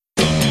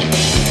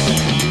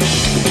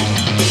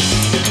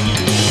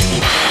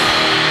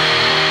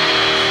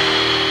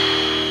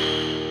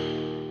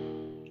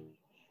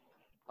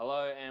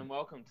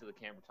welcome to the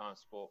Canberra Times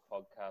Sport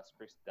Podcast.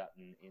 Chris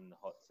Dutton in the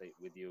hot seat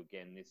with you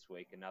again this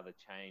week. Another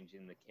change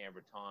in the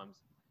Canberra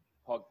Times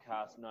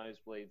podcast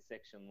nosebleed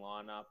section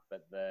lineup,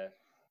 but the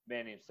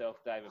man himself,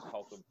 David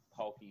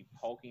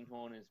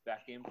Polkinghorn, is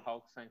back in.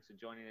 Polks, thanks for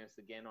joining us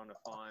again on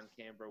a fine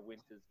Canberra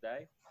winter's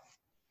day.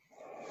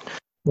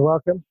 You're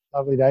welcome.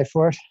 Lovely day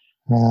for it.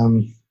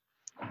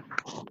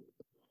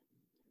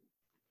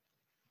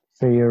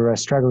 So you're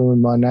struggling with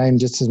my name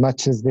just as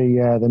much as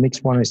the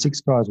Mix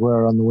 106 guys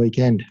were on the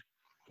weekend.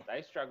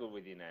 They struggled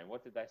with your name.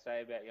 What did they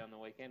say about you on the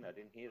weekend? I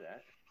didn't hear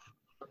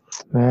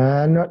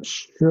that. Not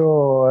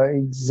sure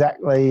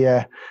exactly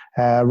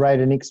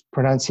Raider Nick's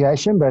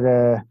pronunciation, but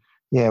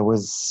it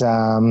was,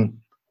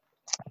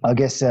 I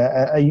guess,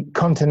 a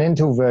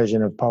continental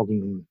version of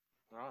Polkinghorn.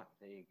 Right,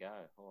 there you go.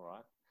 All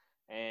right.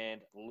 And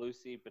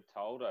Lucy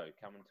Bertoldo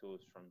coming to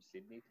us from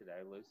Sydney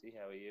today. Lucy,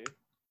 how are you?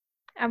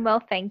 I'm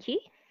well, thank you.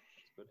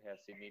 Good. How's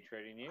Sydney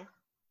treating you?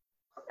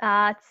 It's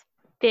a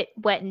bit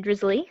wet and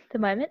drizzly at the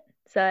moment,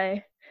 so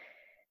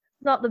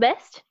not the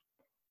best.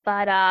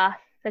 But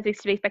that's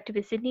to be expected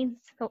for Sydney.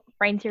 It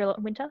rains here a lot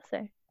in winter, so.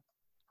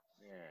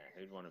 Yeah,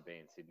 who'd want to be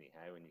in Sydney,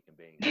 hey, when you can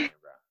be in Canberra?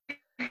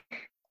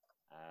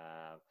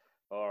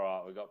 All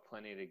right, we've got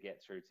plenty to get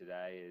through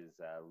today as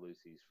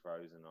Lucy's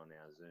frozen on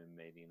our Zoom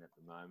meeting at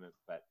the moment,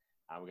 but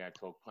we're going to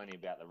talk plenty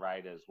about the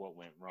Raiders, what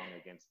went wrong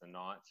against the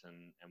Knights,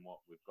 and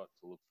what we've got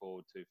to look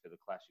forward to for the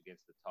clash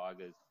against the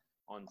Tigers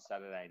on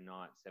Saturday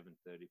night,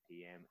 7:30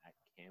 p.m. at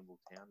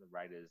Campbelltown. The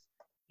Raiders,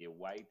 the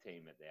away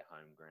team at their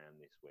home ground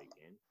this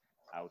weekend.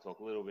 We'll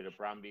talk a little bit of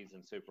Brumbies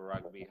and Super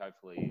Rugby,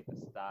 hopefully a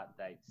start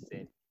date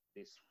set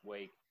this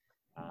week.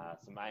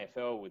 Some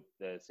AFL with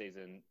the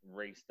season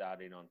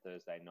restarting on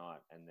Thursday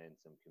night, and then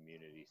some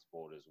community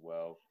sport as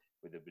well,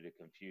 with a bit of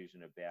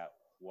confusion about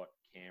what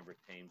Canberra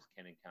teams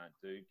can and can't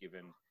do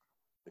given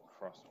the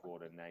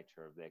cross-border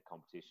nature of their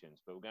competitions.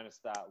 But we're going to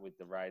start with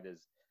the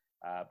Raiders.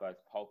 Both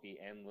Polky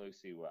and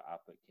Lucy were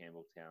up at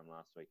Campbelltown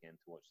last weekend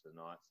to watch the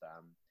Knights.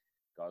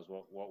 Guys,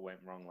 what went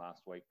wrong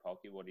last week,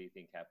 Polky? What do you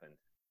think happened?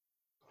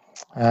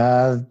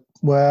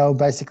 Well,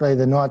 basically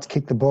the Knights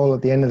kicked the ball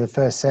at the end of the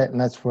first set, and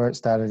that's where it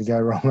started to go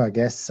wrong, I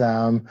guess.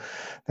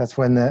 That's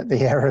when the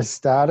errors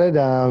started.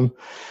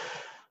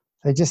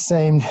 They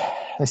seemed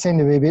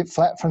to be a bit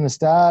flat from the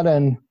start,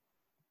 and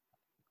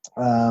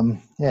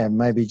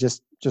maybe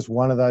just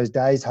one of those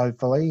days,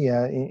 hopefully,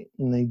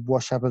 in the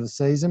wash-up of the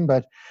season.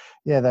 But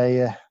yeah,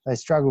 they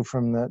struggled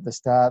from the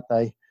start.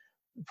 The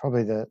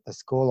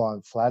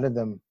scoreline flattered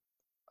them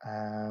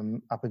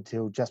up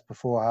until just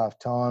before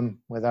half-time,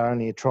 where they're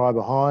only a try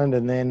behind,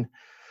 and then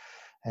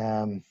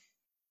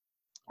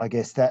I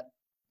guess that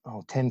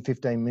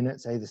 10-15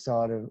 minutes either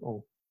side of,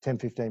 or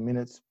 10-15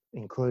 minutes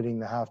including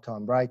the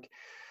half-time break,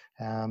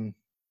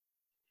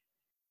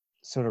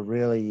 sort of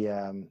really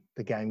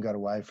the game got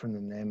away from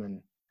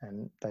them,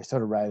 and they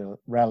sort of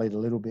rallied a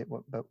little bit,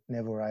 but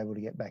never were able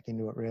to get back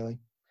into it, really.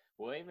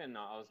 Well, even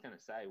I was going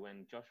to say,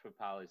 when Josh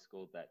Papali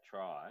scored that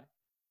try,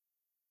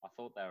 I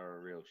thought they were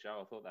a real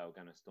show. I thought they were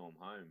going to storm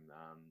home.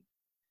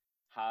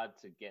 Hard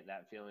to get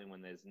that feeling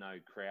when there's no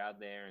crowd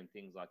there and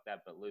things like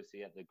that. But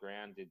Lucy, at the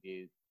ground, did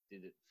it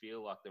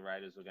feel like the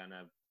Raiders were going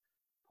to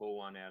pull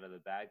one out of the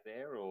bag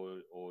there,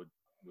 or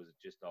was it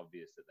just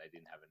obvious that they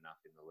didn't have enough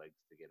in the legs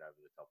to get over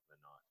the top of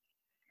the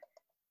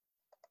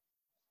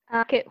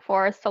night? It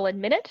for a solid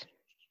minute,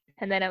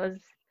 and then it was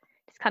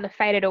just kind of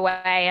faded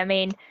away. I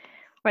mean,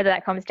 whether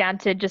that comes down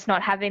to just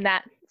not having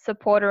that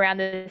support around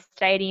the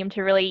stadium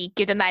to really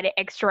give them that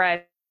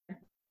extra,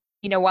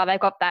 while they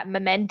got that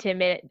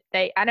momentum, it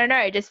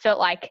just felt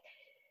like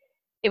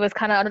it was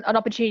kind of an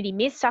opportunity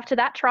missed after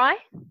that try.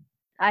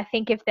 I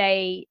think if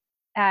they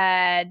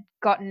had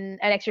gotten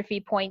an extra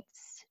few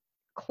points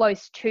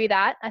close to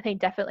that, I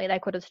think definitely they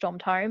could have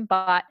stormed home.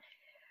 But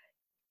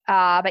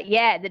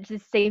yeah, it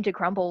just seemed to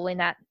crumble in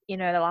that, the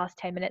last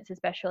 10 minutes,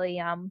 especially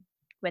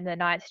when the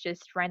Knights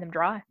just ran them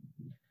dry.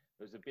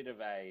 It was a bit of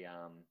a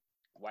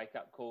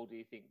wake-up call, do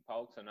you think,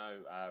 Polks? I know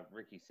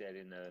Ricky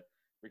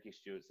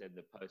Stewart said in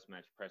the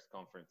post-match press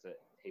conference that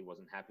he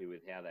wasn't happy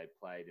with how they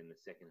played in the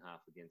second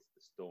half against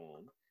the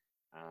Storm.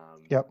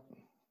 Yep.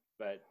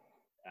 But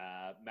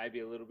maybe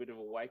a little bit of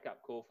a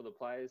wake-up call for the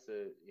players.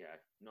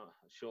 Not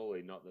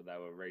that they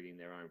were reading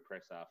their own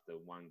press after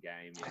one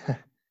game in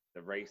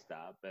the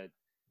restart, but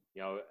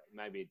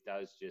maybe it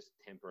does just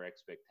temper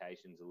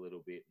expectations a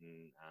little bit.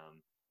 And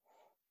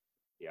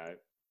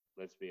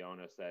let's be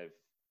honest,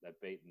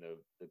 they've beaten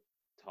the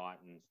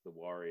Titans, the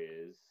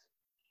Warriors,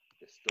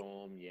 the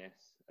Storm. Yes,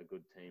 a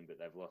good team, but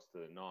they've lost to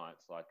the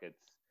Knights. Like,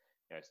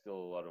 it's still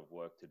a lot of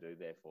work to do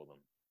there for them.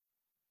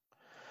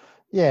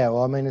 Yeah,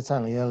 well, I mean, it's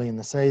only early in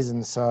the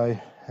season, so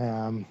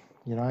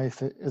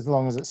as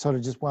long as it's sort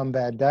of just one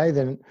bad day,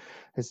 then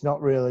it's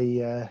not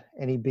really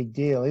any big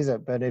deal, is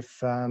it? But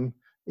if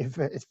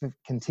it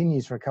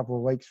continues for a couple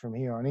of weeks from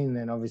here on in,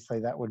 then obviously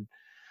that would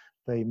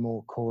be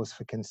more cause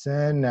for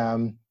concern.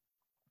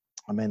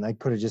 I mean, they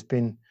could have just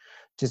been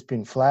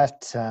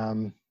flat.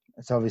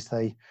 It's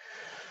obviously,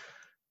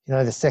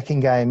 the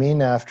second game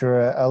in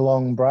after a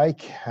long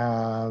break.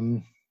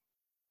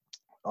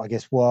 I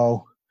guess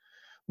while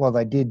while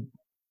they did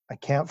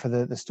account for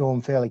the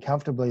Storm fairly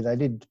comfortably, they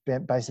did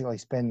basically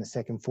spend the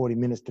second 40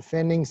 minutes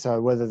defending. So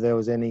whether there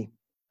was any,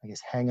 I guess,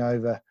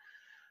 hangover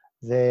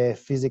there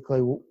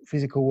physical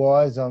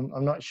wise,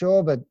 I'm not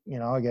sure. But, you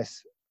know, I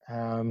guess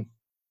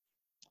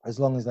as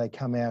long as they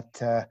come out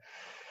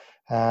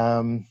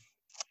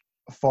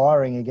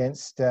firing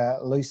against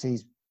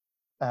Lucy's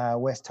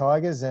West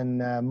Tigers and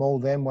maul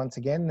them once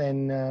again,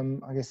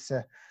 then I guess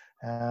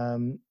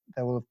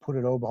they will have put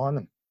it all behind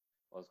them.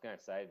 I was going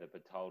to say the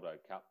Bertoldo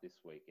Cup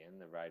this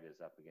weekend, the Raiders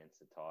up against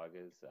the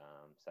Tigers,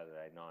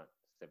 Saturday night,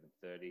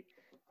 7:30.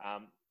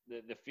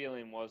 The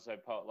feeling was, so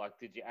like,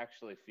 did you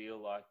actually feel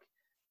like,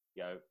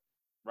 you know,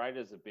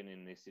 Raiders have been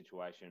in this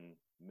situation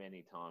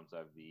many times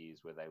over the years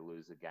where they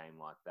lose a game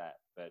like that.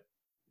 But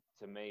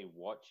to me,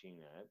 watching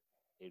it,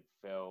 it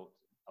felt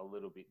a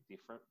little bit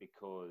different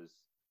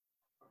because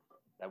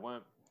they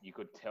weren't, you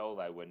could tell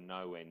they were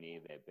nowhere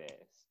near their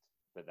best,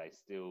 but they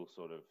still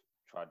sort of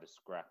tried to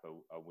scrap a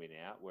win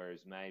out.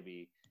 Whereas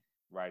maybe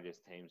Raiders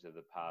teams of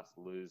the past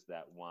lose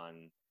that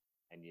one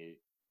and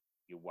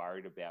you're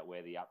worried about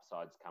where the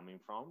upside's coming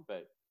from,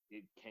 but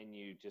can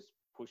you just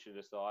push it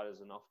aside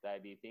as an off day,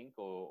 do you think?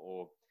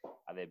 Or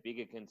are there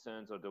bigger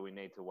concerns, or do we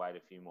need to wait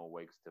a few more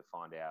weeks to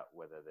find out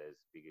whether there's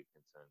bigger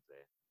concerns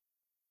there?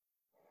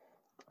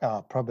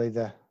 Oh, probably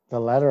the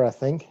latter, I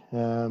think.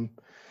 There's,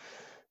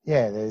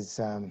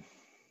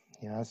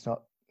 you know, it's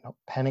not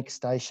panic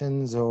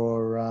stations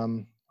or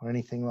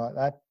anything like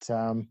that.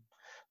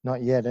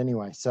 Not yet,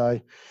 anyway. So,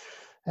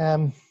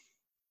 I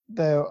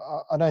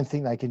don't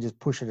think they can just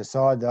push it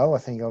aside, though. I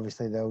think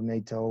obviously they'll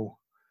need to all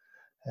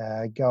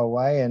go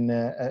away and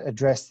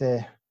address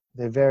their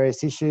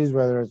various issues,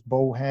 whether it's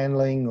ball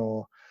handling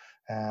or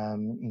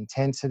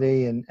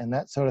intensity and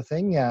that sort of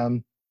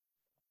thing.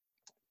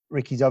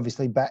 Ricky's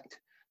obviously backed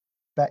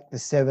the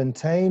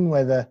 17,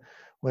 whether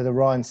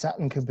Ryan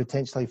Sutton could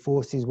potentially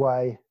force his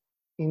way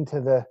into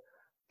the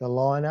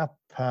lineup.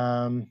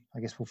 I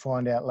guess we'll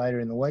find out later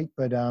in the week.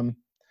 But I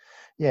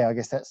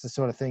guess that's the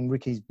sort of thing.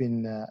 Ricky's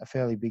been a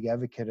fairly big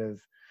advocate of.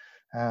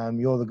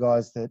 You're the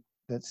guys that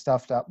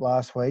stuffed up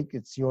last week.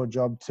 It's your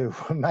job to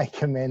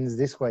make amends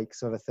this week,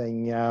 sort of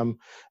thing. And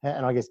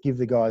I guess give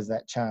the guys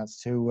that chance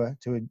to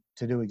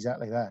do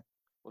exactly that.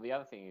 Well, the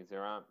other thing is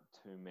there aren't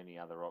too many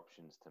other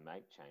options to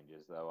make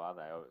changes, though, are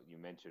they? You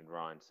mentioned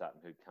Ryan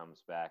Sutton, who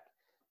comes back,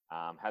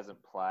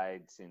 hasn't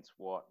played since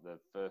the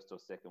first or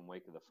second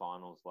week of the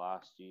finals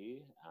last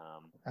year.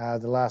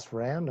 The last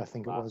round, I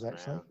think it was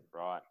actually. Round,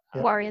 right.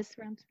 Yep. Warriors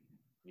round.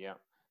 Yeah,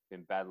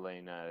 been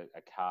battling a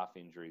calf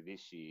injury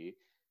this year,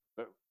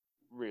 but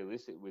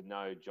realistic with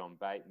no John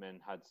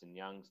Bateman, Hudson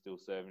Young still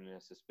serving a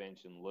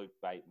suspension, Luke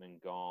Bateman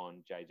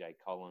gone, JJ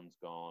Collins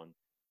gone.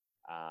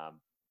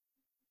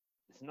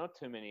 There's not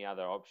too many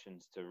other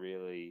options to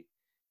really,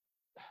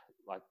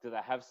 like, do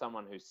they have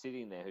someone who's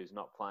sitting there who's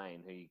not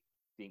playing who you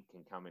think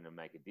can come in and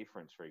make a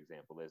difference, for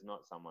example? There's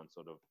not someone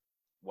sort of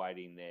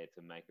waiting there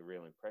to make a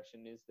real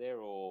impression, is there?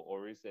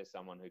 Or is there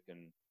someone who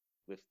can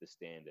lift the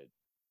standard?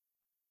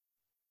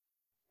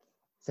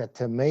 Is that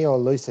to me or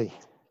Lucy?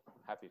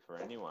 Happy for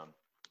anyone.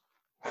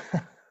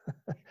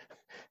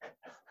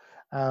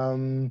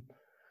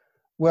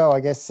 Well, I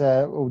guess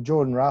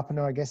Jordan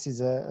Rapiner, I guess, is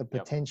a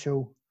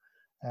potential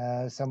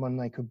someone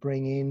they could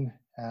bring in.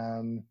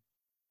 I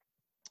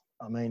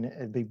mean,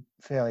 it'd be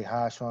fairly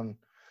harsh on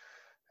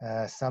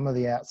some of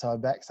the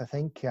outside backs, I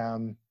think.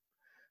 You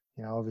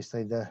know,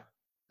 obviously the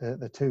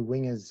two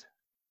wingers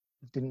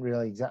didn't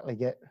really exactly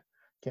get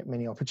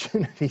many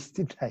opportunities,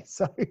 did they?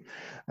 So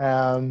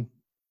I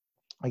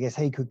guess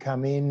he could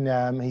come in.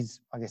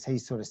 He's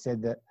sort of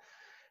said that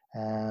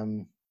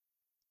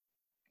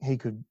he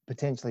could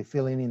potentially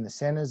fill in the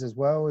centres as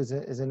well as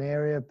an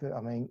area. But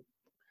I mean,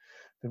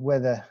 but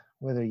whether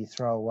you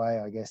throw away,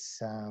 I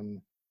guess,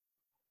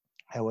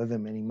 however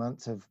many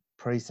months of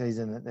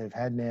preseason that they've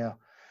had now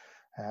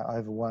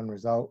over one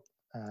result,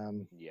 I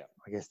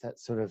guess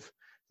that's sort of,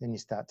 then you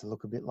start to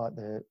look a bit like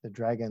the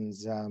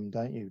Dragons,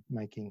 don't you,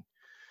 making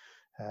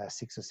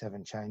 6 or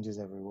 7 changes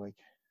every week.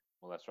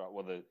 Well, that's right.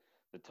 Well, the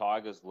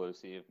Tigers,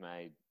 Lucy, have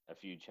made a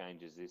few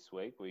changes this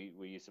week. Were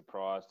you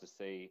surprised to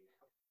see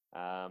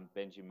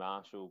Benji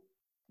Marshall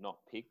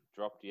not picked,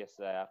 dropped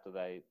yesterday after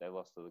they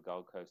lost to the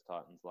Gold Coast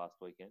Titans last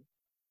weekend?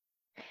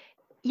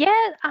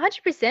 Yeah,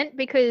 100%,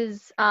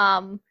 because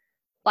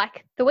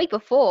like the week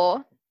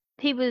before,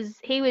 he was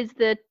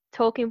the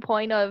talking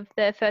point of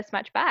the first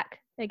match back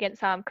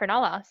against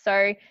Cronulla.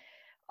 So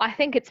I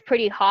think it's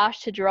pretty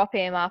harsh to drop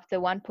him after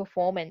one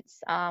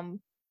performance.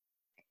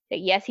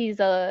 Yes, he's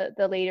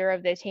the leader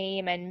of the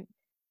team, and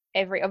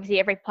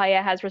every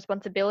player has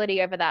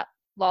responsibility over that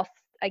loss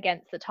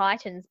against the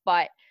Titans.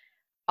 But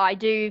I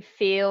do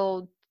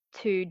feel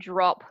to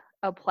drop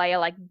a player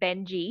like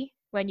Benji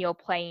when you're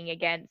playing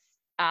against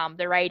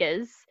the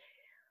Raiders,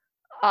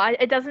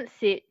 it doesn't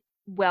sit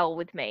well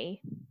with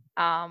me.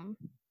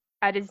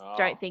 I just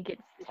don't think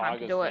it's the time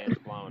to do it. Tigers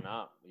fans blowing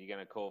up. Are you going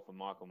to call for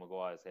Michael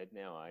Maguire's head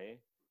now, are you?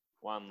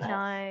 One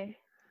loss.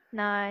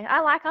 No. I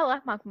like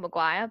Michael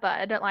Maguire, but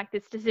I don't like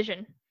this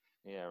decision.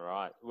 Yeah,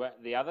 right. Well,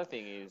 the other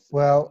thing is,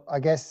 Well, I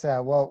guess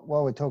while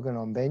we're talking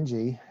on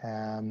Benji,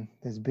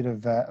 there's a bit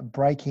of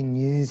breaking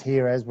news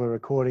here as we're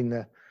recording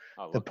the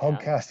look out.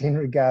 podcast in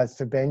regards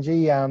to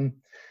Benji.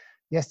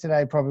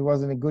 Yesterday probably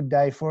wasn't a good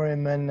day for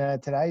him,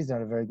 and today's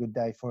not a very good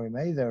day for him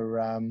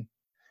either.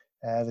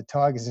 The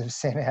Tigers have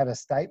sent out a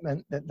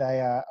statement that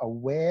they are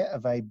aware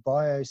of a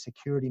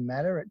biosecurity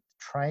matter at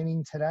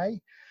training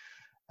today.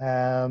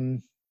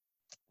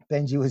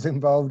 Benji was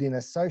involved in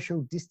a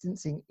social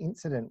distancing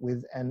incident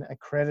with an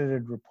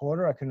accredited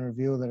reporter. I can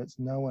reveal that it's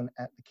no one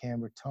at the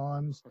Canberra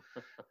Times.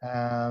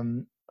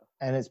 And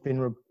it's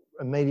been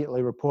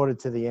immediately reported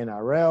to the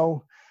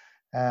NRL.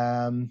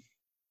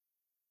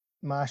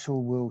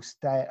 Marshall will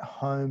stay at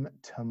home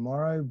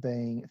tomorrow,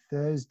 being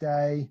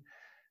Thursday,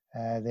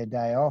 their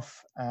day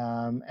off.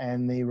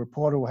 And the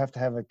reporter will have to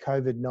have a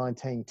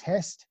COVID-19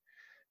 test.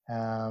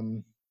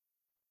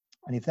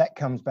 And if that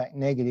comes back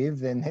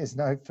negative, then there's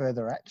no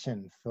further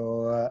action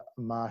for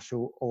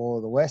Marshall or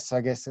the West. So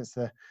I guess it's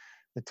the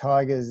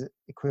Tigers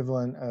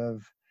equivalent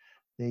of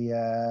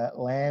the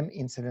Lamb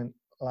incident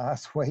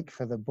last week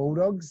for the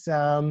Bulldogs.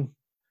 So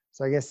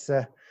I guess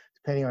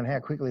depending on how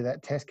quickly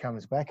that test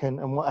comes back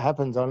and what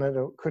happens on it,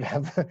 it could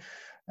have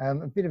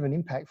a bit of an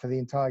impact for the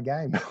entire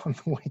game on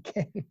the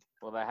weekend.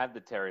 Well, they had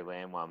the Terry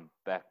Lamb one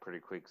back pretty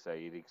quick, so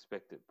you'd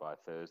expect it by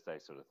Thursday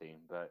sort of thing.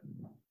 But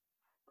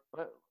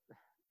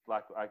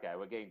okay,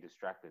 we're getting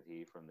distracted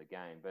here from the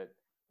game, but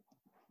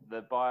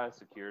the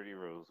biosecurity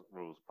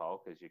rules,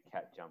 Paul, because your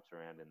cat jumps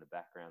around in the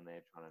background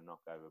there trying to knock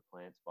over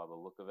plants by the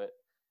look of it.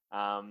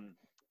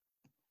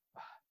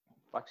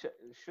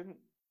 Shouldn't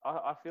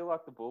I feel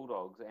like the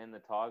Bulldogs and the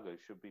Tigers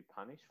should be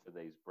punished for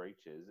these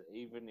breaches,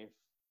 even if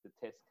the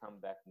tests come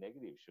back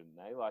negative, shouldn't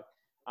they?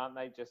 Aren't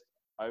they just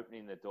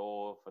opening the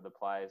door for the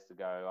players to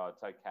go, oh,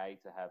 it's okay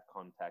to have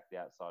contact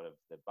outside of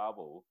the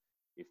bubble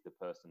if the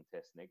person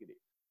tests negative?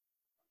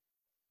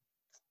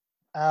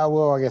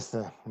 Well, I guess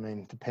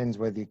depends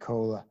whether you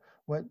call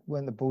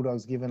when the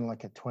Bulldogs given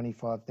like a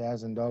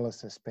 $25,000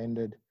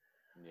 suspended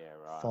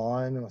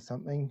fine or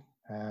something,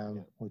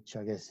 which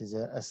I guess is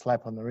a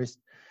slap on the wrist.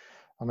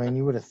 I mean,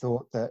 you would have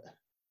thought that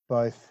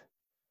both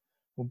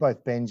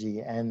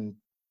Benji and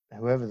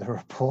whoever the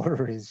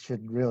reporter is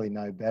should really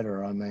know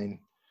better. I mean,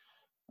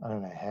 I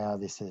don't know how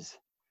this has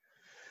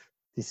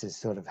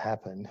sort of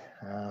happened,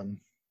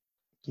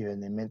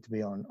 given they're meant to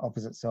be on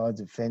opposite sides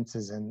of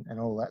fences and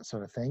all that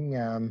sort of thing.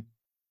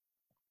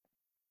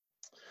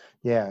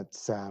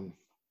 It's an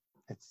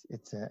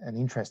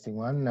interesting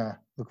one.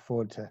 Look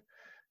forward to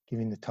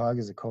giving the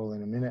Tigers a call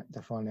in a minute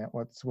to find out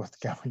what's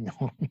going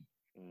on.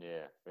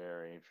 Yeah,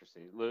 very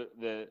interesting. Look,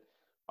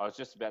 I was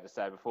just about to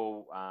say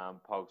before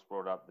Pogs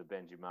brought up the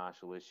Benji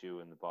Marshall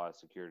issue and the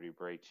biosecurity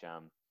breach.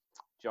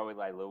 Joey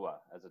Leilua,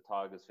 as a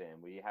Tigers fan,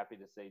 were you happy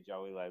to see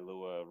Joey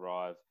Leilua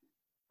arrive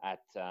at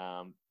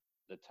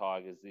the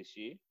Tigers this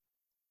year?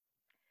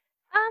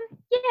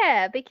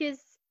 Yeah, because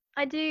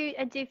I do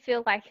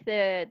feel like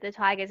the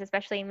Tigers,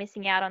 especially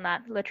missing out on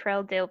that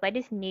Latrell deal, they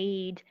just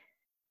need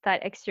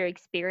that extra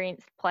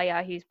experienced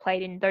player who's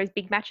played in those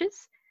big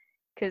matches.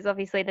 Because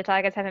obviously the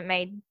Tigers haven't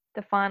made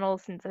the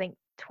finals since I think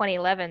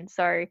 2011,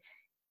 so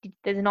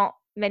there's not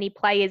many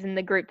players in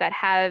the group that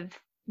have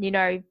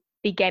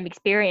big game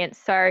experience.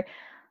 So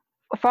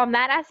from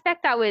that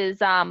aspect, I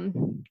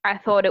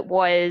thought it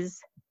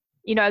was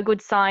a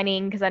good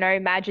signing, because I know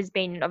Madge has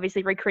been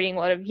obviously recruiting a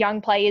lot of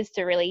young players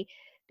to really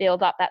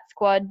build up that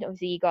squad.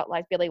 Obviously, you got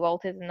like Billy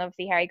Walters and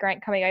obviously Harry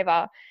Grant coming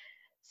over.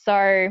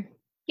 So,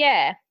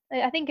 yeah,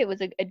 I think it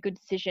was a good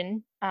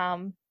decision.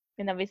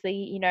 And obviously,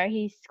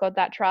 he scored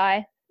that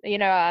try,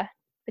 a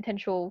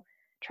potential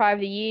try of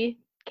the year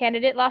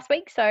candidate last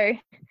week. So,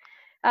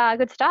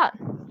 good start.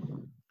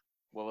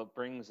 Well, it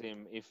brings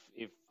him, if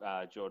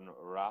Jordan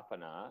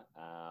Rapana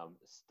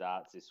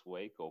starts this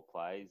week or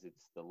plays,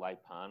 it's the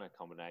Leipana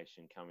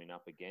combination coming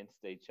up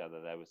against each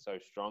other. They were so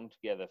strong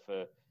together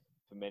for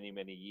many,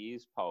 many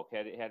years, Polk.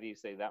 How do you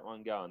see that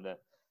one going?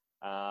 That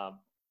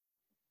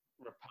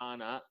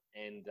Rapana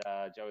and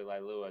Joey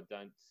Leilua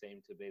don't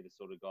seem to be the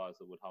sort of guys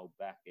that would hold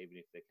back, even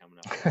if they're coming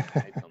up against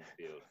mates on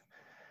the field.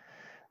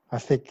 I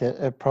think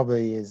it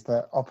probably is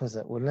the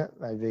opposite, wouldn't it?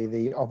 They'd be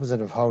the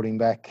opposite of holding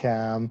back.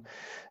 And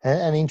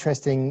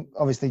interesting,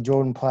 obviously,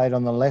 Jordan played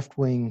on the left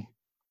wing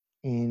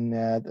in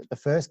the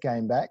first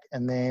game back,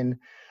 and then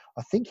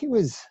I think he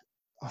was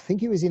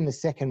in the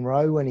second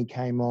row when he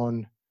came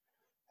on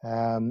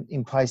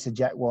in place of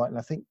Jack White, and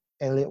I think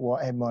Elliot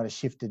Whitehead might have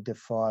shifted to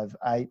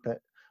 5'8", but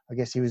I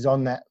guess he was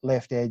on that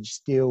left edge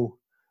still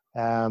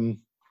on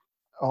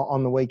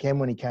the weekend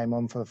when he came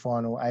on for the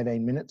final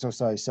 18 minutes or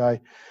so. So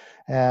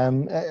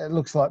it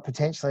looks like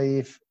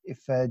potentially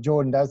if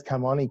Jordan does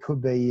come on, he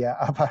could be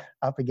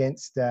up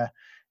against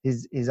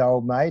his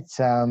old mates.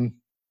 I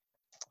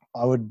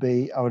would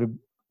be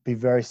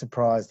very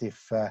surprised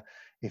if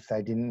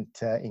they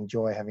didn't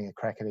enjoy having a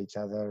crack at each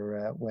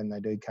other when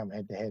they do come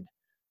head to head.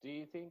 Do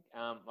you think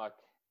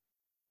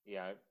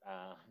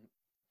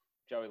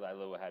Joey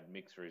Leilua had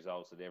mixed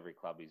results at every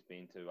club he's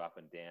been to, up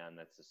and down?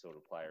 That's the sort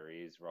of player he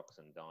is, rocks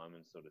and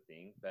diamonds sort of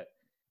thing. But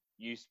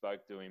you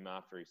spoke to him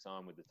after he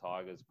signed with the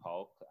Tigers,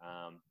 Polk,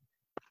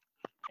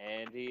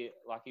 and he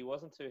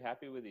wasn't too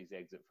happy with his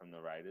exit from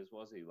the Raiders,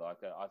 was he?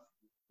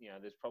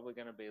 There's probably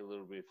going to be a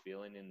little bit of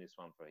feeling in this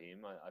one for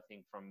him. I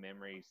think from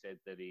memory, he said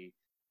that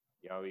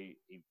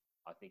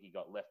I think he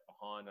got left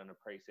behind on a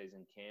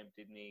preseason camp,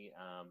 didn't he?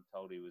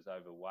 Told he was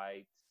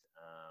overweight,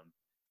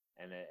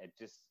 and it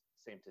just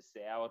seemed to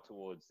sour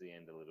towards the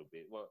end a little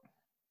bit.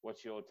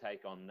 What's your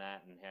take on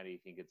that, and how do you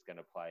think it's going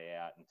to play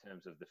out in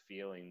terms of the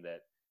feeling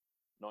that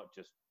not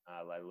just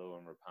Leilua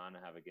and Rapana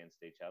have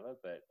against each other,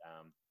 but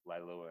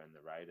Leilua and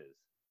the Raiders?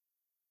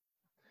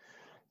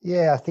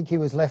 Yeah, I think he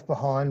was left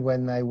behind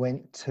when they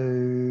went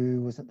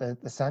to, was it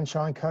the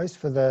Sunshine Coast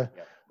for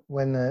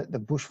when the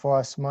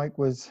bushfire smoke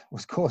was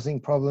causing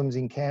problems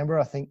in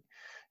Canberra. I think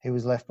he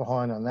was left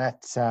behind on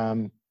that.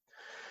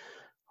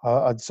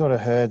 I'd sort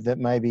of heard that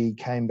maybe he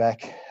came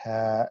back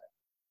a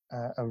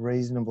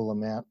reasonable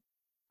amount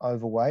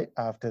overweight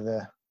after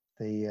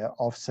the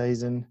off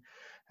season.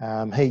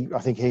 I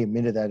think he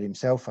admitted that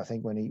himself. I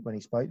think when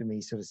he spoke to me,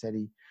 he sort of said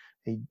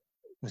he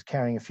was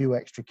carrying a few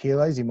extra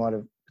kilos. He might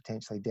have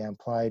potentially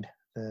downplayed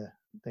the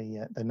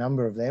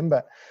number of them,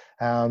 but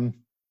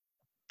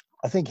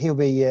I think he'll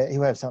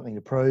have something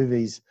to prove.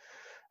 He's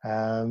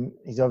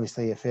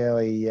obviously a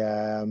fairly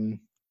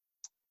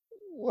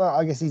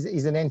I guess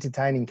he's an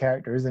entertaining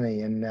character, isn't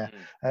he? And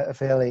a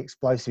fairly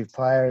explosive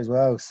player as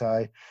well.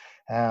 So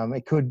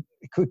it could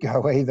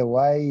go either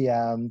way.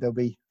 There'll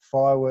be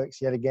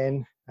fireworks yet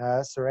again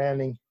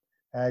surrounding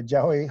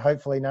Joey.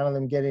 Hopefully, none of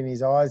them get in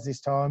his eyes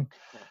this time.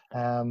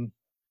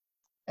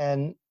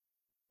 And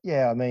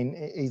yeah, I mean,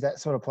 he's that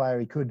sort of player.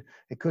 It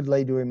could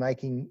lead to him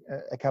making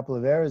a couple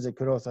of errors. It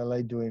could also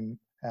lead to him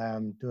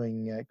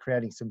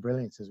creating some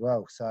brilliance as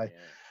well. So,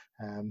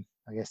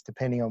 I guess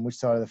depending on which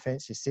side of the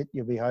fence you sit,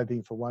 you'll be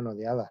hoping for one or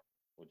the other.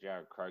 Well,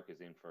 Jared Croker's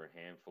in for a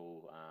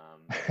handful.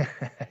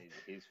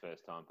 His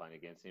first time playing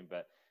against him.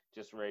 But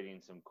just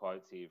reading some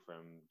quotes here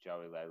from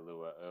Joey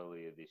Leilua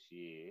earlier this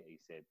year, he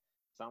said,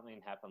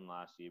 "Something happened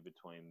last year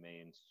between me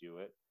and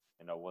Stewart,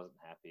 and I wasn't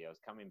happy. I was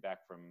coming back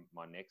from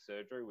my neck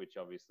surgery, which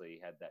obviously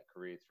had that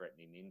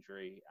career-threatening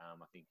injury.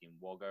 I think in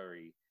Wagga,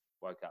 he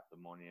woke up the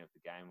morning of the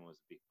game and was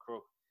a bit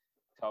crook.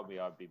 Told me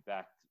I'd be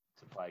back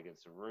to play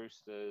against the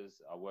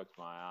Roosters. I worked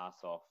my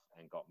ass off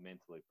and got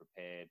mentally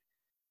prepared.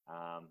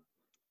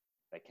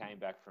 They came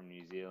back from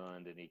New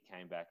Zealand, and he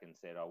came back and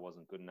said I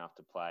wasn't good enough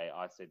to play.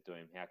 I said to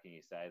him, 'How can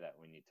you say that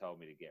when you told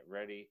me to get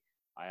ready?'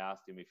 I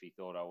asked him if he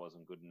thought I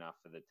wasn't good enough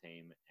for the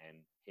team,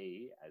 and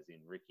he, as in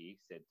Ricky,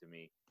 said to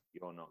me,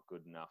 'You're not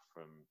good enough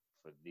for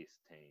this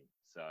team.'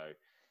 So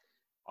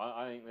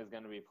I think there's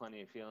going to be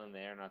plenty of feeling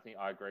there, and I think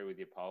I agree with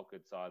you, Polk.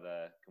 It's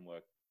either can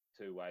work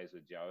two ways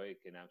with Joey.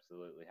 It can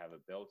absolutely have a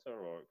belter,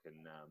 or it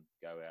can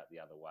go out the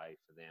other way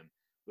for them.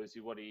 Lucy,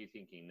 what are you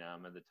thinking?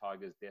 Are the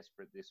Tigers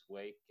desperate this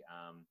week?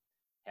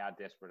 How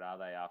desperate are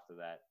they after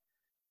that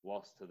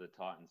loss to the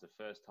Titans? The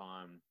first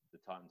time the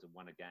Titans have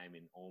won a game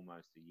in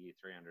almost a year,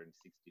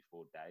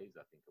 364 days,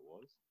 I think it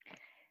was.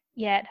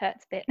 Yeah, it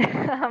hurts a bit.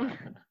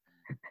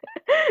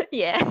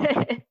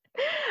 Yeah.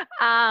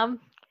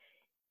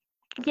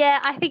 Yeah,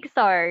 I think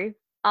so.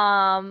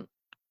 I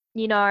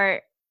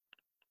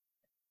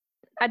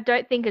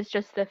don't think it's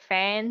just the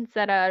fans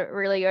that are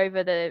really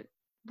over the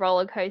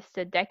roller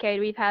coaster decade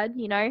we've had,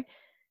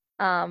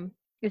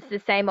 It's the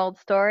same old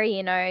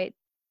story,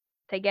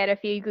 they get a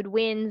few good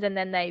wins and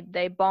then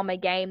they bomb a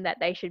game that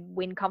they should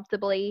win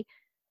comfortably.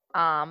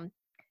 So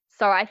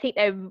I think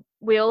they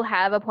will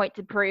have a point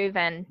to prove,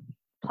 and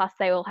plus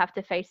they will have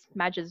to face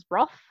Madge's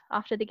wrath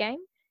after the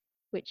game,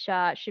 which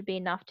should be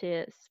enough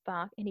to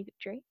spark any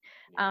victory.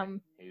 Yeah,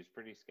 he was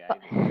pretty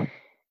scathing.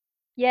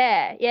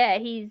 Yeah,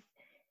 he's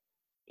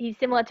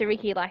similar to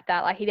Ricky like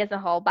that. Like, he doesn't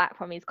hold back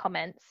from his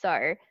comments.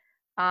 So,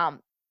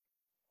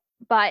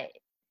 but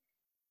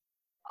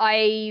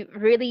I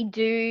really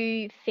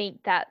do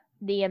think that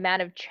the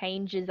amount of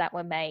changes that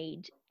were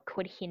made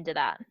could hinder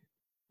that.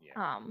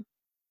 Yeah.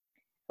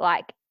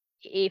 Like,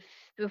 if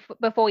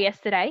before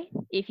yesterday,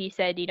 if you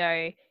said,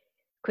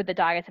 could the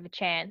Tigers have a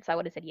chance, I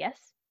would have said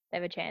yes, they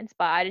have a chance.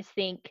 But I just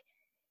think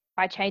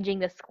by changing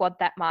the squad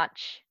that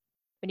much,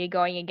 when you're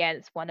going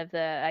against one of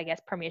the, I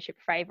guess, premiership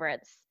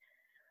favourites,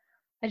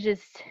 I'm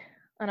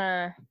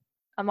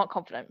not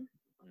confident.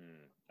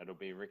 It'll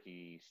be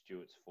Ricky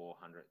Stewart's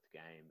 400th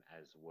game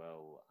as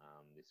well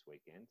this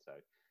weekend, so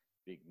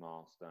big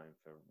milestone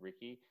for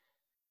Ricky.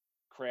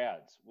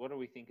 Crowds. What do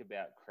we think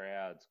about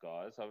crowds,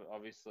 guys?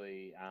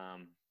 Obviously,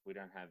 we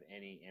don't have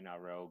any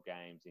NRL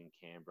games in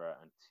Canberra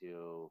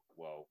until,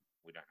 well,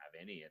 we don't have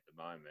any at the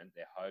moment.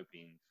 They're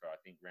hoping for, I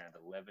think, round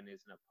 11,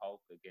 isn't it,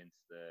 Polk, against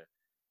the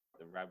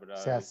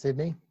Rabbitohs? South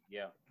Sydney.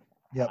 Yeah.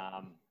 Yep.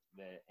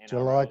 The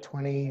July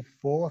NRL,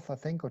 24th, I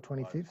think, or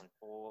 25th.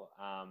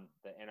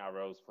 The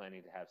NRL is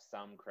planning to have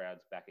some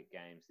crowds back at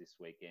games this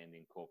weekend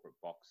in corporate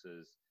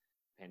boxes,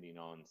 depending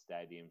on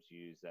stadiums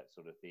used, that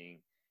sort of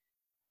thing.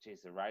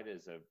 Geez, the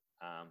Raiders are,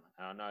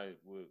 and I know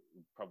we're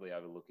probably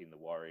overlooking the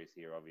Warriors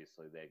here.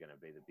 Obviously, they're going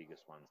to be the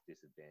biggest ones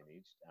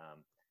disadvantaged.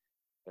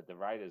 But the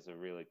Raiders are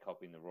really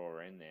copying the raw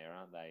end there,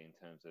 aren't they, in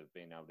terms of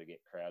being able to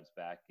get crowds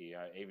back?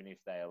 Even if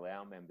they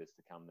allow members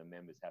to come, the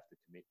members have to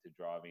commit to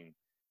driving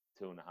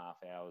 2.5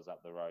 hours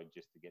up the road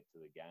just to get to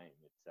the game.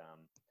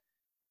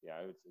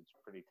 It's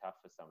pretty tough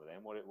for some of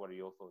them. What are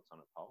your thoughts on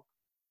it, Polk?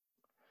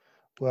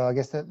 Well, I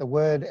guess that the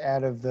word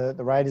out of the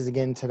Raiders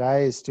again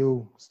today is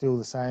still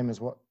the same as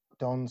what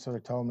Don sort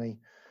of told me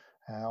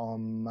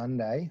on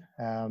Monday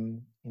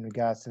in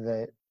regards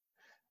to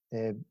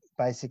they're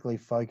basically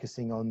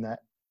focusing on that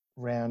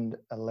round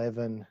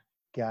 11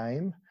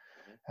 game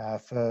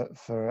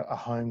for a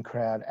home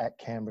crowd at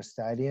Canberra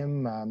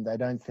Stadium. They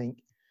don't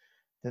think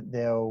that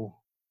they'll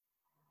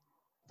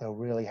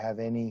really have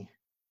any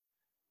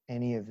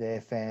of their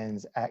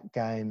fans at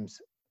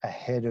games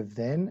ahead of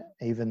then,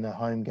 even the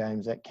home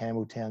games at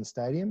Campbelltown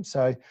Stadium.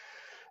 So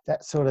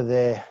that's sort of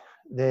their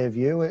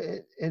view.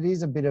 It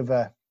is a bit of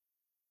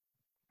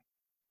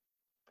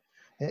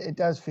it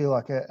does feel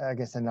like I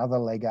guess another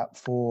leg up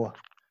for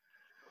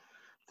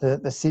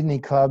the Sydney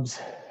clubs,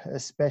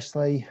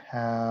 especially.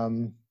 I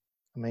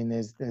mean,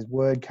 there's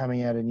word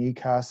coming out of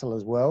Newcastle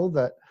as well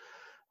that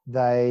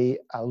they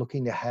are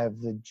looking to have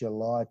the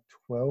July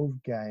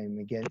 12 game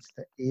against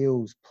the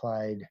Eels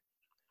played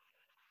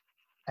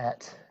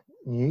at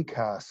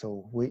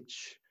Newcastle,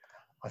 which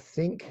I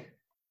think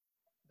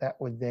that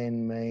would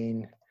then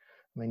mean,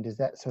 does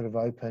that sort of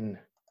open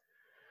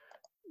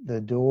the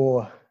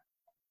door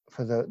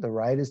for the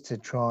Raiders to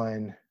try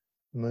and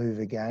move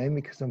a game?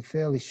 Because I'm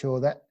fairly sure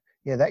that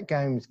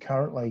game is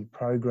currently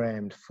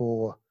programmed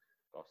for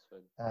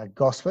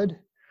Gosford,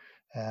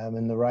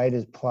 and the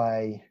Raiders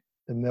play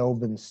the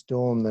Melbourne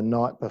Storm the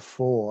night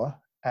before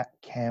at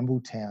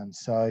Campbelltown.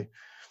 So,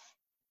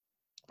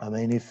 I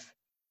mean, if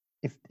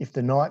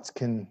the Knights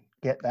can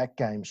get that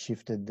game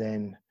shifted,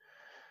 then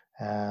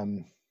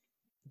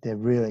there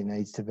really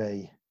needs to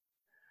be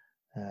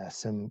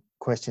some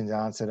questions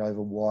answered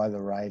over why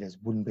the Raiders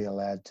wouldn't be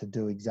allowed to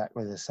do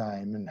exactly the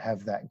same and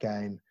have that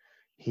game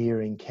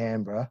here in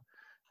Canberra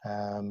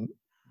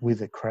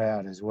with a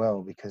crowd as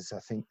well, because I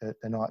think that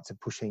the Knights are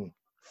pushing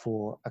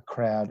for a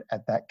crowd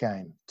at that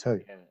game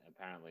too. And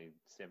apparently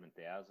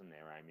 7,000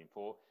 they're aiming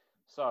for.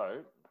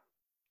 So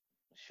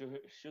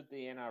should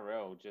the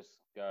NRL just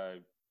go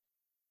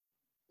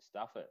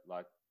stuff it?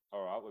 Like,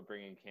 all right, we're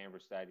bringing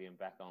Canberra Stadium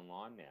back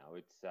online now.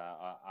 It's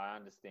I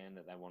understand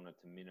that they wanted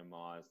to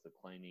minimise the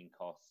cleaning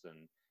costs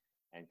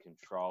and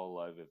control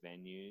over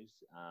venues,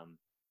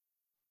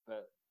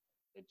 but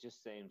it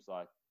just seems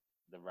like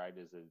the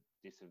Raiders are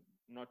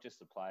not just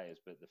the players,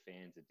 but the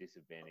fans are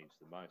disadvantaged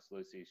the most.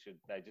 Lucy, should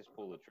they just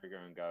pull the trigger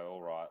and go,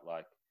 all right,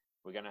 like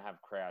we're going to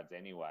have crowds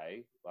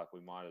anyway, like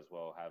we might as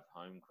well have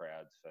home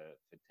crowds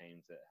for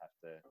teams that have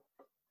to.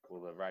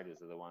 Well, the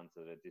Raiders are the ones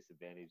that are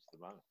disadvantaged the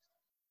most.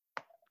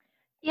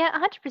 Yeah,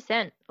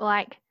 100%.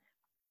 Like,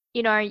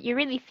 you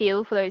really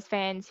feel for those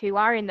fans who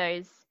are in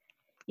those,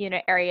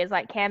 areas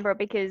like Canberra,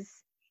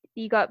 because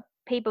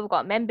people have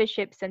got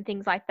memberships and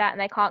things like that,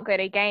 and they can't go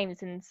to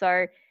games, and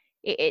so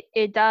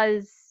it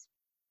does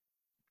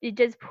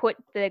put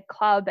the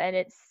club and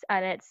its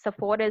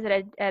supporters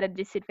at a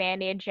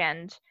disadvantage.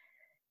 And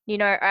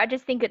I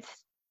just think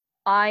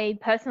I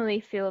personally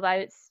feel that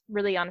it's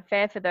really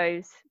unfair for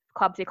those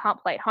clubs who can't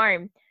play at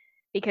home,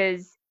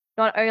 because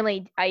not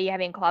only are you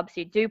having clubs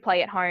who do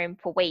play at home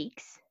for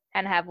weeks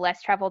and have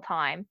less travel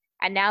time,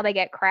 and now they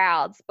get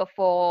crowds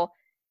before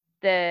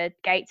the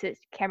gates at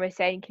Canberra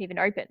Stadium can even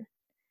open.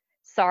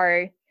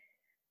 So,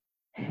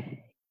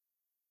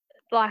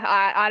 like,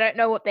 I don't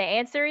know what their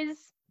answer is,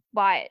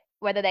 but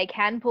whether they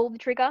can pull the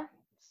trigger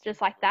just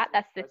like that,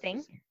 that's the thing.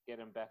 Just get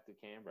them back to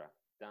Canberra.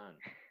 Done.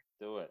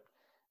 Do it.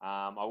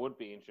 I would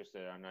be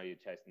interested, I know you're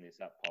chasing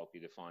this up,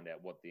 Polky, to find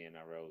out what the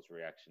NRL's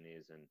reaction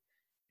is and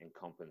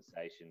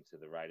compensation to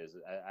the Raiders.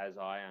 As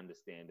I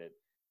understand it,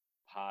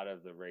 part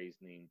of the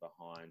reasoning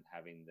behind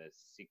having the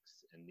 6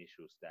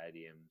 initial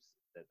stadiums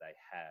that they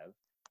have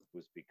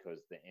was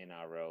because the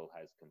NRL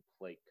has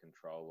complete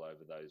control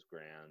over those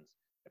grounds,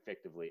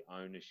 effectively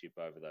ownership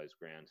over those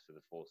grounds for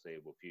the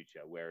foreseeable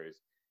future. Whereas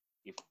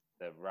if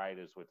the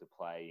Raiders were to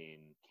play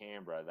in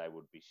Canberra, they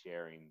would be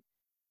sharing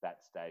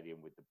that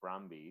stadium with the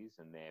Brumbies,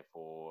 and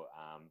therefore,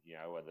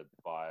 are the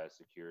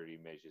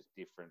biosecurity measures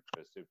different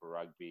for Super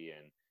Rugby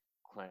and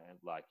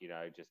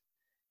just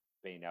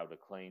being able to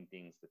clean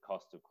things, the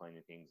cost of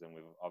cleaning things, and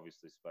we've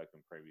obviously spoken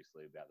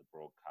previously about the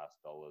broadcast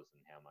dollars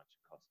and how much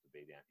it costs to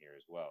be down here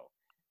as well.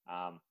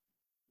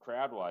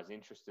 Crowd-wise,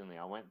 interestingly,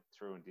 I went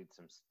through and did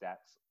some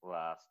stats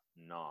last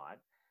night.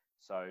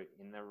 So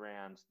in the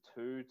rounds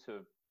 2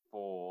 to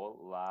 4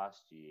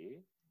 last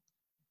year,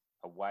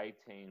 away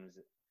teams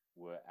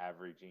were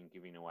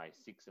giving away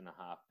 6.5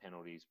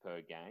 penalties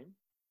per game.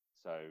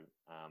 So,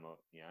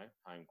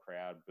 home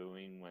crowd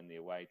booing when the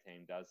away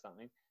team does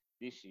something.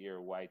 This year,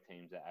 away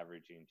teams are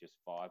averaging just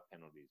 5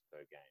 penalties per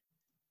game.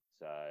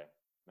 So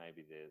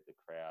maybe the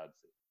crowds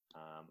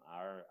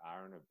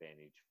are an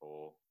advantage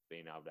for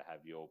being able to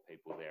have your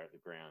people there at the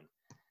ground.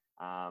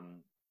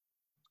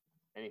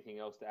 Anything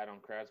else to add on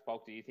crowds,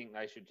 Polk? Do you think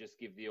they should just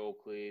give the all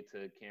clear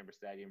to Canberra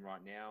Stadium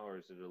right now, or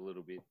is it a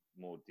little bit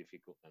more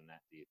difficult than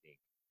that, do you think?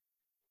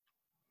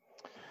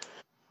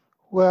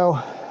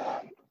 Well,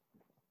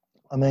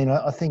 I mean,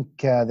 I think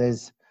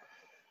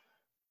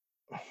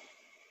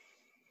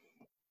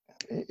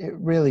it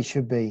really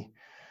should be,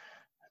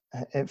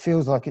 it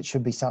feels like it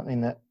should be something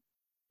that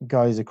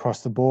goes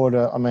across the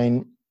border. I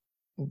mean,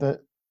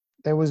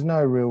 there was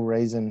no real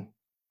reason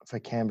for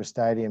Canberra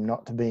Stadium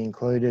not to be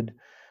included.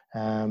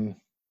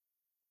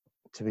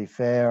 To be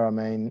fair, I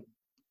mean,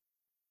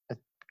 it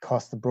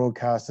cost the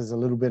broadcasters a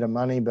little bit of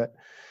money, but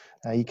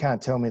you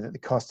can't tell me that the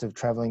cost of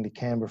travelling to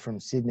Canberra from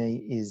Sydney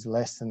is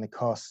less than the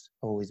cost,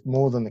 or is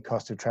more than the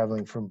cost of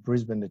travelling from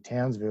Brisbane to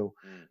Townsville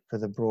for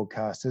the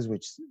broadcasters,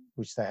 which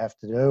they have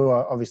to do.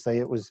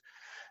 Obviously,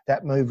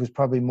 that move was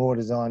probably more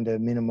designed to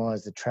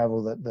minimise the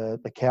travel that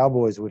the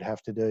Cowboys would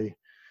have to do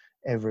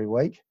every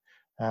week.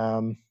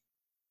 But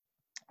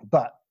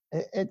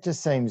it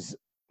just seems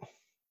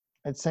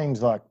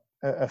like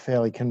a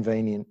fairly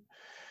convenient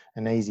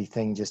and easy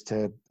thing just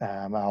to,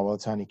 well,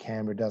 it's only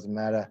Canberra, it doesn't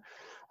matter.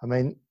 I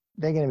mean,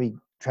 they're going to be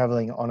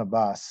travelling on a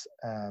bus.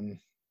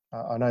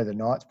 I know the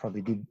Knights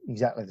probably did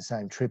exactly the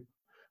same trip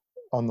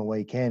on the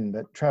weekend,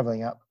 but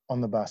travelling up on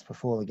the bus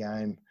before the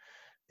game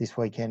this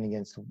weekend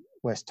against the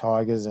West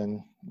Tigers,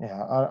 and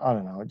I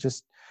don't know.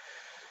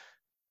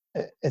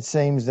 It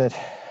seems that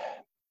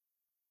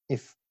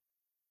if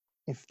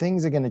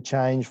things are going to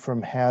change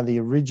from how the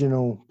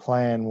original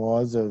plan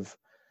was of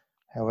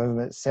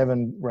however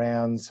 7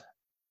 rounds,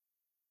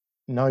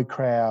 no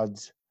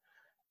crowds,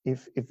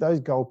 if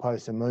those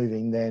goalposts are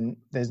moving, then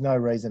there's no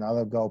reason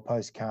other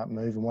goalposts can't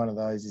move, and one of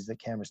those is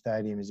that Canberra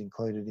Stadium is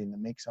included in the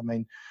mix. I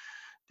mean,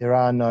 there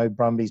are no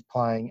Brumbies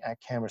playing at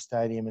Canberra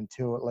Stadium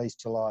until at least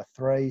July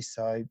 3,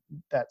 so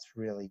that's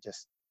really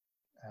just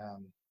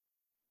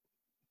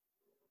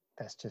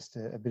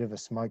a bit of a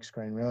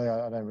smokescreen, really.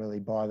 I don't really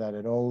buy that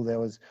at all.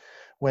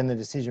 When the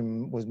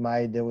decision was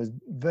made, there was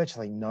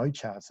virtually no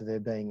chance of there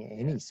being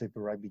any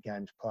Super Rugby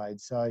games played.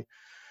 So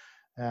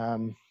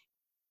I'm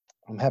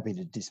happy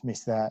to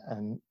dismiss that.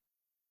 And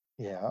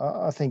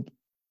I think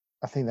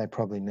they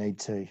probably need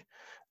to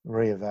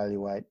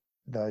reevaluate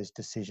those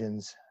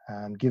decisions,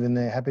 given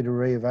they're happy to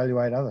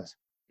reevaluate others.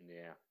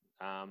 Yeah.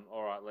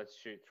 All right, let's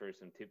shoot through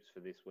some tips for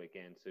this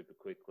weekend super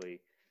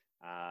quickly.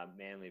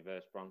 Manly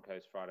versus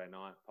Broncos Friday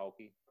night.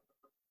 Polky?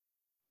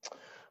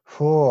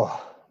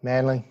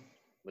 Manly.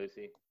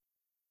 Lucy?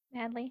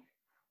 Manly.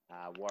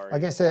 Warriors. I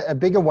guess a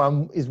bigger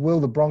one is, will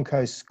the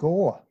Broncos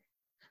score?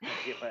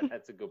 Yeah,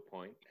 that's a good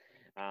point.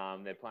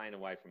 They're playing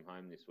away from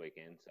home this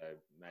weekend, so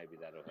maybe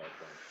that'll help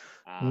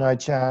them. No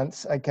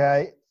chance.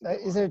 Okay.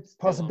 Is there a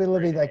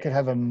possibility they could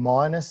have a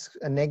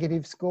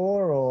negative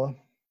score, or?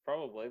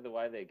 Probably, the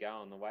way they're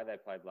going, the way they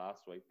played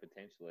last week,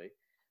 potentially.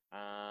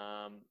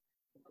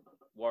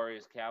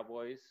 Warriors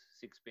Cowboys,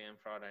 6 p.m.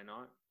 Friday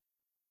night.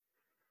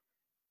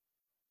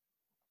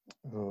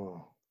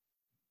 Oh,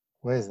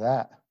 where's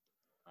that?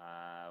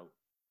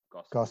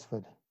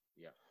 Gosford.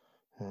 Yeah.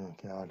 Oh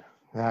God.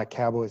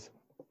 Cowboys.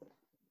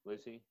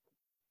 Lucy?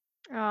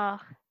 I'll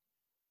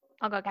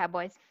go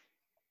Cowboys.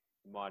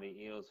 Mighty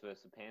Eels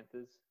versus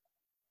Panthers.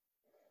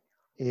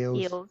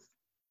 Eels.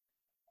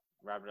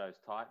 Rabbitohs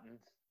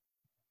Titans.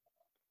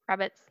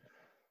 Rabbits.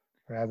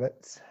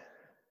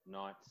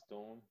 Knights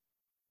Storm.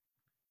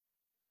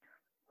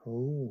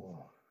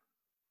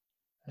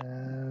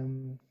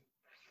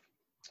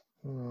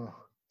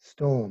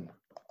 Storm.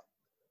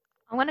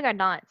 I'm going to go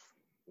Knights.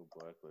 Good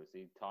work,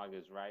 Lucy.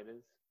 Tigers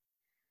Raiders.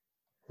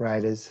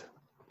 Raiders.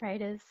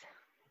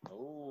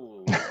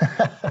 Ooh.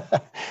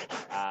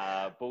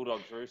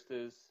 Bulldogs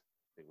Roosters.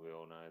 I think we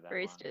all know that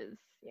Roosters,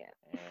 one.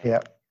 Yeah.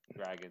 Yep.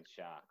 Dragons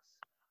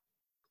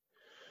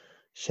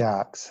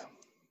Sharks.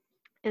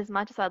 As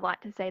much as I'd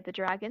like to say the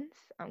Dragons,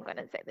 I'm going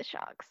to say the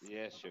Sharks.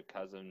 Yes, your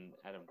cousin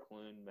Adam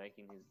Clune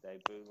making his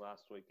debut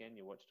last weekend.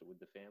 You watched it with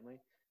the family.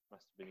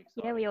 Must have been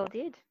exciting. Yeah, we all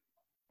did.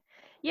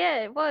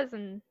 Yeah, it was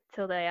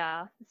until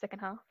the second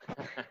half.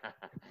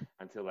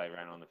 Until they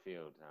ran on the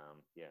field.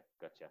 Yeah,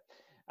 gotcha.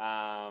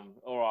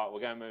 All right,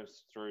 we're going to move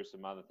through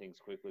some other things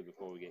quickly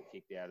before we get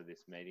kicked out of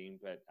this meeting.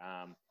 But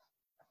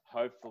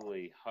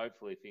hopefully,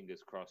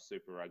 fingers crossed,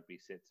 Super Rugby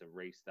sets a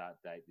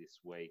restart date this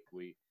week.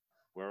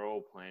 We're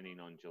all planning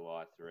on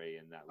July 3,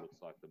 and that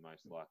looks like the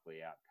most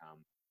likely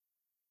outcome.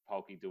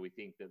 Polky, do we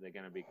think that they're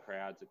going to be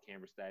crowds at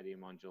Canberra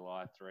Stadium on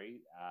July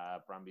 3?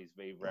 Brumbies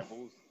v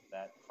Rebels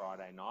that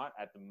Friday night.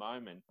 At the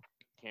moment,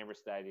 Canberra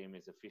Stadium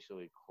is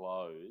officially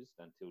closed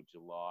until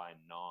July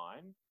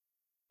 9,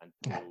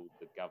 until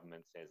the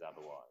government says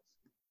otherwise.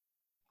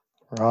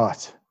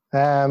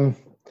 Right.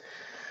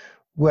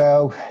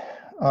 Well,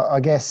 I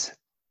guess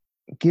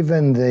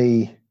given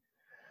the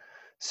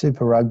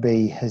Super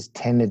Rugby has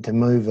tended to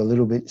move a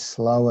little bit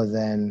slower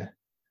than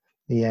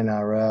the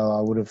NRL,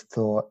 I would have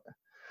thought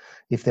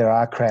if there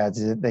are crowds,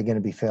 they're going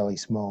to be fairly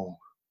small.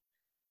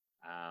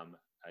 Are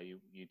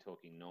you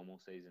talking normal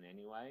season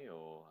anyway,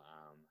 or?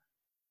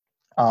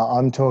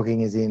 I'm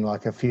talking as in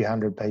like a few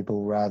hundred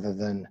people rather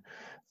than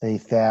the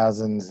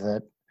thousands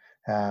that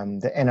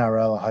the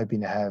NRL are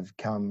hoping to have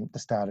come the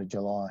start of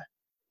July.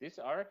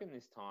 I reckon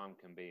this time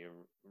can be a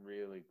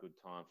really good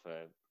time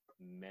for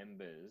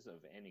members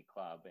of any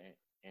club,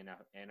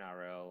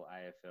 NRL,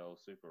 AFL,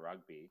 Super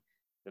Rugby.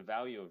 The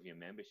value of your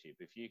membership,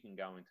 if you can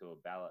go into a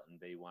ballot and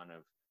be one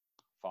of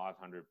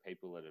 500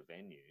 people at a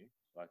venue,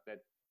 like that,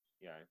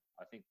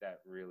 I think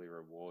that really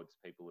rewards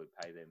people who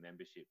pay their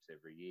memberships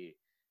every year.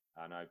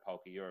 I know,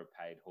 Polka, you're a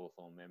paid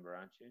Hawthorn member,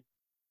 aren't you?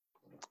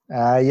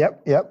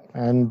 Yep.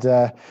 And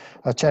I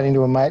was chatting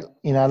to a mate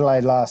in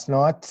Adelaide last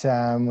night. We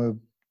were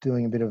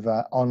doing a bit of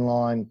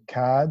online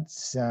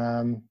cards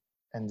and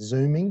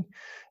Zooming,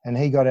 and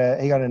he got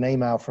an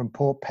email from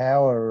Port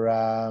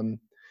Power.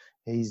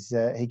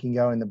 He can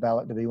go in the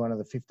ballot to be one of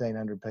the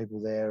 1,500 people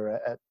there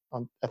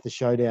at the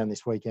showdown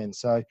this weekend.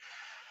 So,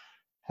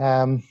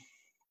 I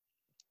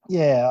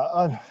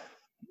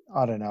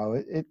don't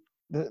know.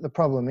 The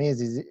problem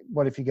is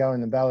what if you go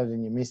in the ballot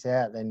and you miss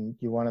out? Then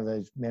you're one of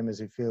those members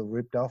who feel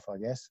ripped off, I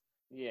guess.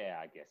 Yeah,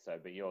 I guess so.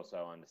 But you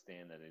also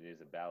understand that it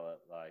is a ballot.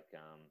 Like,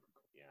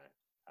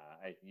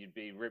 you'd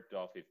be ripped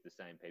off if the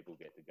same people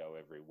get to go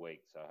every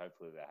week. So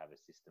hopefully they have a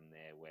system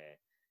there where,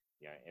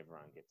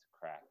 everyone gets a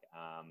crack.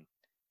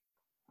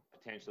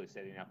 Potentially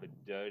setting up a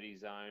dirty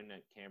zone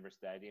at Canberra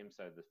Stadium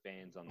so the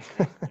fans on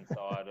the eastern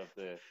side of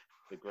the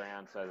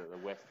ground, so that the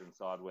western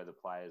side where the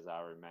players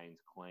are remains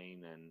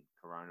clean and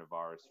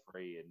coronavirus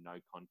free and no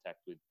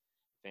contact with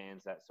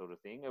fans, that sort of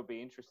thing. It'll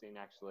be interesting,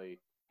 actually.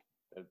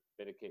 They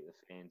better keep the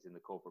fans in the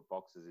corporate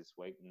boxes this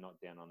week and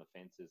not down on the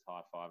fences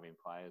high-fiving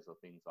players or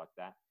things like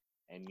that.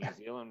 And New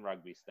Zealand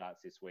rugby starts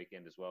this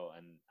weekend as well,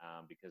 and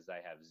because they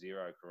have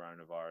 0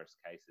 coronavirus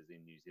cases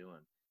in New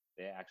Zealand,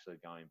 they're actually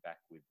going back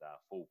with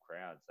full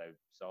crowds. They've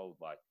sold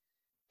like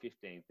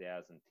 15,000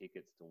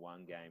 tickets to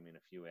one game in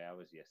a few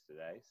hours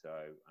yesterday.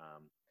 So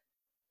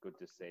good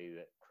to see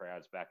that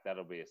crowds back.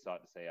 That'll be a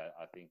sight to see.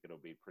 I think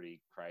it'll be pretty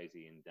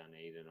crazy in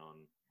Dunedin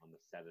on the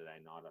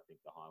Saturday night. I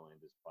think the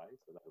Highlanders play,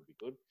 so that'll be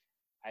good.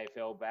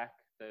 AFL back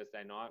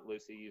Thursday night.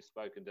 Lucy, you've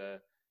spoken to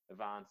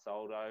Ivan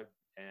Soldo,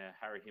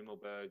 Harry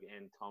Himmelberg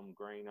and Tom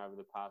Green over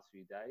the past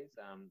few days.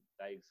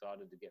 They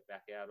excited to get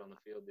back out on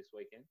the field this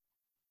weekend?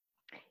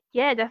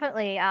 Yeah,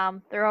 definitely.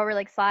 They're all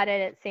really excited.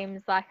 It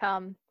seems like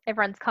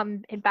everyone's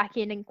come back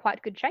in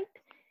quite good shape,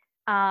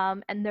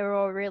 and they're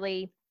all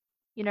really,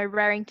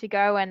 raring to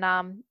go.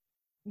 And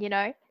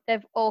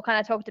they've all kind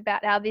of talked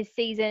about how this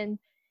season,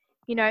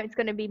 it's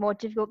going to be more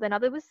difficult than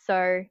others.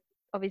 So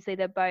obviously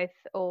they're both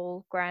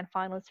all grand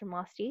finalists from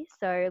last year.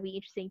 So it'll be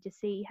interesting to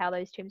see how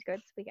those teams go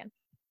this weekend.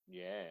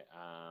 Yeah,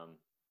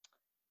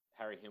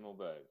 Harry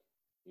Himmelberg.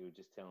 You were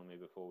just telling me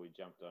before we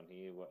jumped on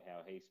here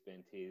how he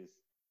spent his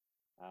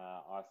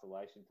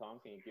isolation time.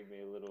 Can you give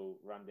me a little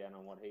rundown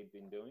on what he'd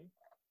been doing?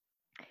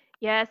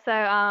 Yeah,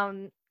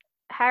 so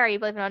Harry,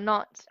 believe it or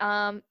not,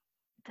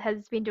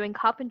 has been doing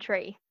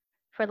carpentry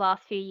for the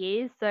last few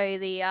years. So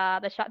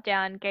the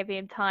shutdown gave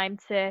him time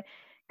to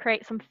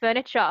create some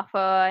furniture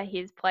for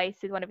his place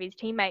with one of his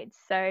teammates.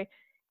 So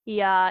he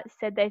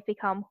said they've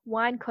become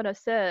wine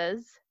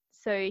connoisseurs.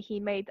 So he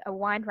made a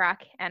wine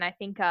rack, and I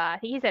think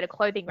he said a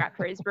clothing rack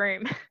for his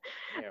room.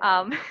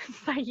 Yeah,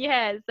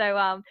 right.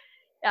 So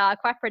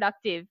quite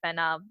productive, and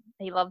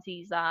he loves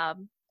his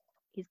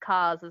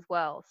cars as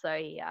well. So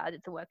he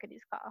did some work at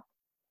his car.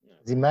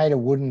 Has he made a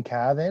wooden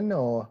car then,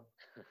 or?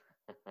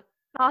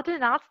 Oh, I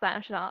didn't ask that.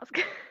 I should ask.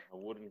 A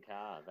wooden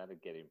car,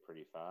 that'd get him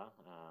pretty far.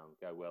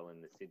 Go well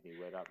in the Sydney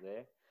wet up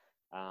there.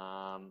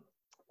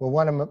 Well,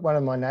 one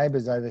of my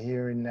neighbours over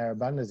here in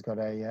Narrabunda's got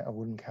a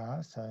wooden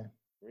car. So.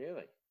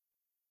 Really?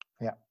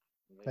 Yeah.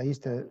 They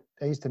used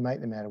to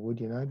make them out of wood,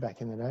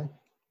 back in the day.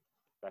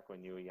 Back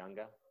when you were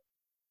younger?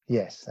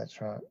 Yes, that's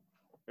right.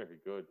 Very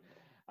good.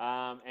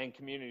 And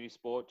community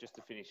sport, just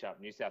to finish up,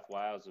 New South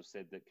Wales have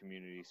said that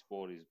community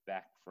sport is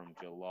back from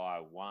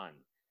July 1.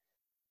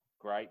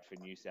 Great for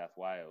New South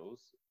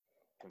Wales.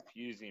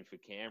 Confusing for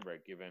Canberra,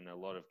 given a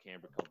lot of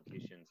Canberra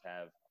competitions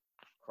have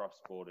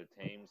cross-border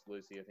teams.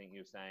 Lucy, I think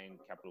you were saying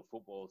Capital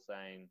Football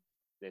saying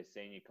their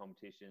senior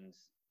competitions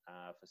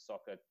for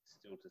soccer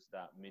still to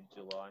start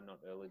mid-July, not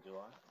early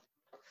July.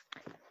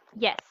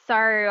 Yes,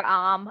 so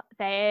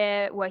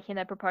they're working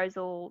a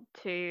proposal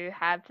to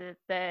have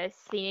the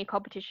senior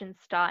competition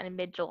start in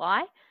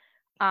mid-July.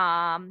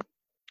 And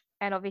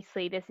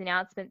obviously this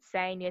announcement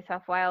saying New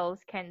South Wales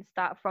can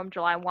start from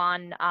July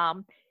 1.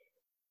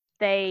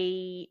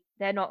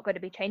 They're not going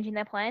to be changing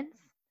their plans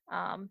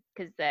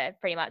because they're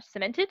pretty much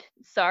cemented.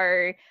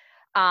 So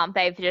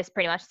they've just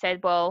pretty much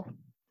said, well,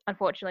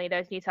 unfortunately,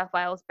 those New South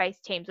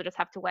Wales-based teams will just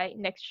have to wait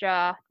an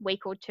extra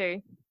week or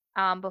two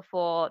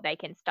before they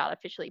can start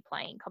officially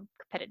playing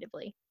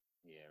competitively.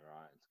 Yeah,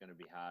 right. It's going to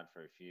be hard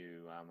for a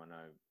few. I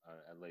know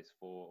at least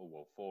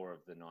four of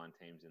the 9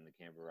 teams in the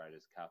Canberra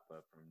Raiders Cup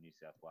are from New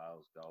South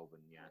Wales: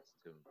 Goulburn, Yass,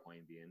 and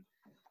Queanbeyan.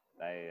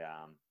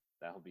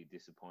 They'll be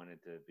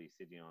disappointed to be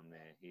sitting on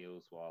their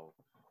heels while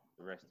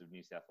the rest of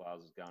New South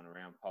Wales is going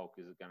around. Polk,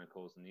 is it going to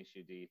cause an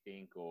issue, do you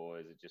think, or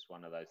is it just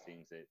one of those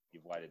things that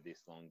you've waited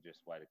this long,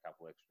 just wait a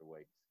couple extra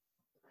weeks?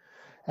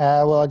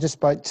 Well, I just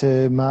spoke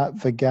to Mark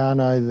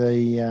Vigano,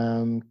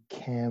 the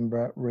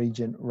Canberra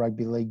Region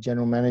Rugby League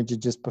General Manager,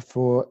 just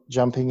before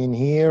jumping in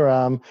here.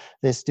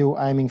 They're still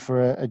aiming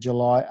for a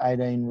July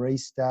 18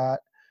 restart.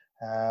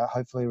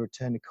 Hopefully,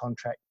 return to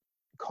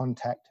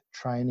contact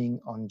training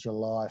on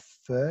July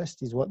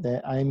 1st is what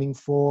they're aiming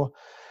for.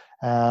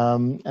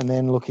 And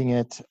then looking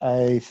at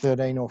a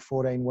 13 or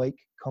 14 week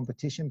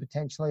competition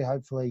potentially,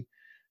 hopefully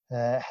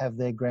have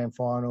their grand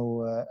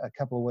final a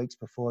couple of weeks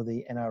before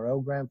the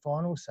NRL grand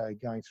final. So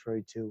going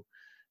through to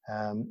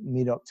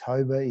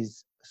mid-October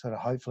is sort of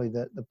hopefully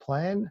the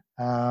plan.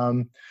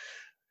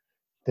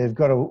 They've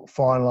got to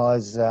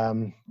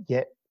finalise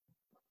yet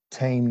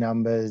team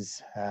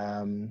numbers,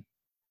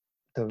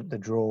 the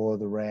draw,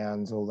 the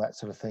rounds, all that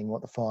sort of thing,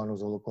 what the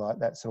finals will look like.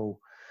 That's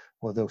all.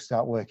 Well, they'll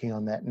start working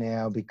on that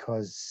now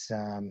because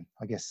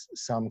I guess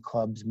some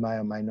clubs may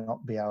or may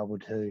not be able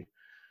to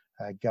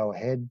go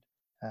ahead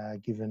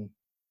given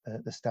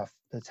the stuff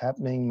that's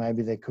happening.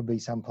 Maybe there could be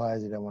some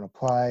players who don't want to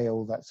play,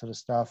 all that sort of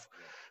stuff.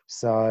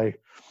 So,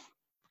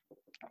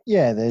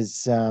 yeah, there's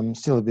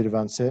still a bit of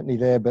uncertainty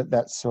there, but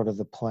that's sort of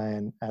the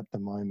plan at the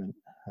moment.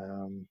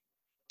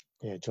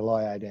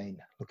 July 18,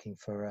 looking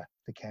for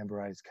the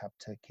Canberra Raiders Cup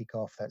to kick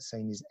off. That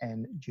seniors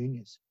and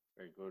juniors.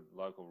 Very good.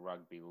 Local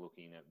rugby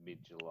looking at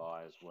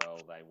mid-July as well.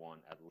 They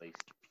want at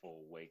least 4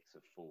 weeks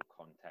of full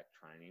contact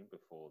training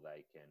before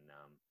they can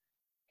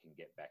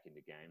get back into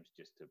games,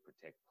 just to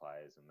protect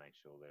players and make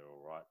sure they're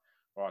all right.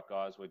 All right,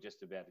 guys, we're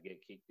just about to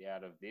get kicked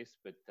out of this,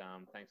 but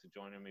thanks for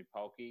joining me,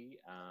 Polky.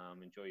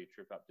 Enjoy your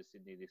trip up to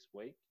Sydney this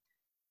week.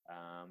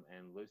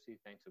 And Lucy,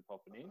 thanks for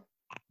popping in.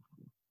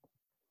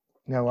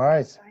 No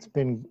worries. It's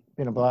been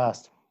a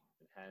blast.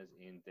 It has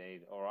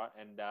indeed. All right,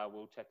 and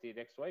we'll chat to you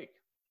next week.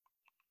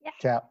 Yeah.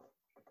 Ciao.